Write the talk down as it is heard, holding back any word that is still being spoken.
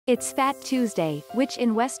It's Fat Tuesday, which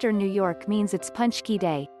in Western New York means it's Paczki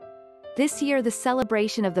Day. This year the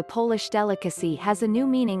celebration of the Polish delicacy has a new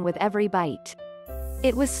meaning with every bite.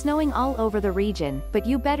 It was snowing all over the region, but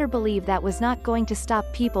you better believe that was not going to stop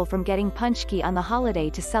people from getting paczki on the holiday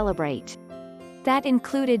to celebrate. That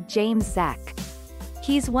included James Zak.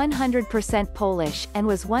 He's 100% Polish and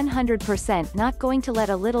was 100% not going to let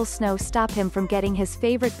a little snow stop him from getting his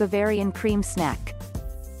favorite Bavarian cream snack.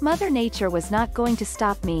 Mother Nature was not going to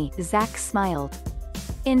stop me, Zak smiled.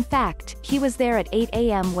 In fact, he was there at 8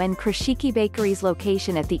 a.m. when Chrusciki Bakery's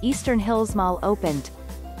location at the Eastern Hills Mall opened.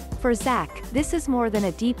 For Zak, this is more than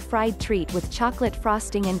a deep-fried treat with chocolate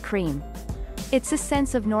frosting and cream. It's a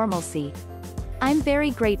sense of normalcy. I'm very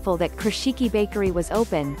grateful that Chrusciki Bakery was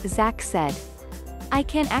open, Zak said. I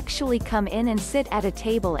can actually come in and sit at a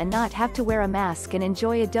table and not have to wear a mask and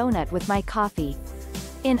enjoy a donut with my coffee.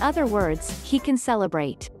 In other words, he can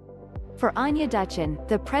celebrate. For Ania Duchon,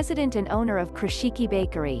 the president and owner of Chrusciki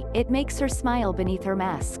Bakery, it makes her smile beneath her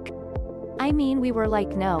mask. I mean, we were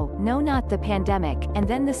like no, not the pandemic, and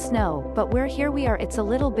then the snow, but here we are. It's a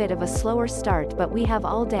little bit of a slower start, but we have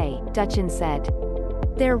all day, Duchon said.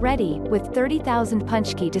 They're ready, with 30,000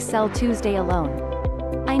 paczki to sell Tuesday alone.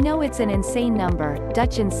 I know it's an insane number,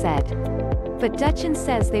 Duchon said. But Duchon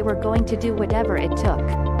says they were going to do whatever it took.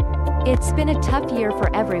 It's been a tough year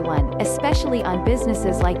for everyone, especially on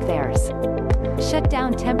businesses like theirs. Shut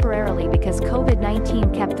down temporarily because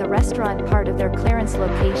COVID-19 kept the restaurant part of their Clarence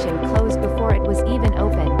location closed before it was even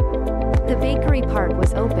open. The bakery part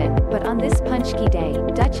was open, but on this Paczki Day,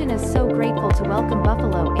 Duchon is so grateful to welcome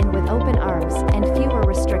Buffalo in with open arms and fewer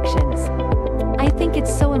restrictions. I think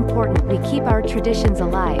it's so important we keep our traditions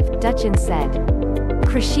alive, Duchon said.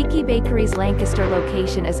 Chrusciki Bakery's Lancaster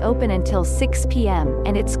location is open until 6 p.m.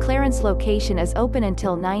 and its Clarence location is open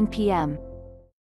until 9 p.m.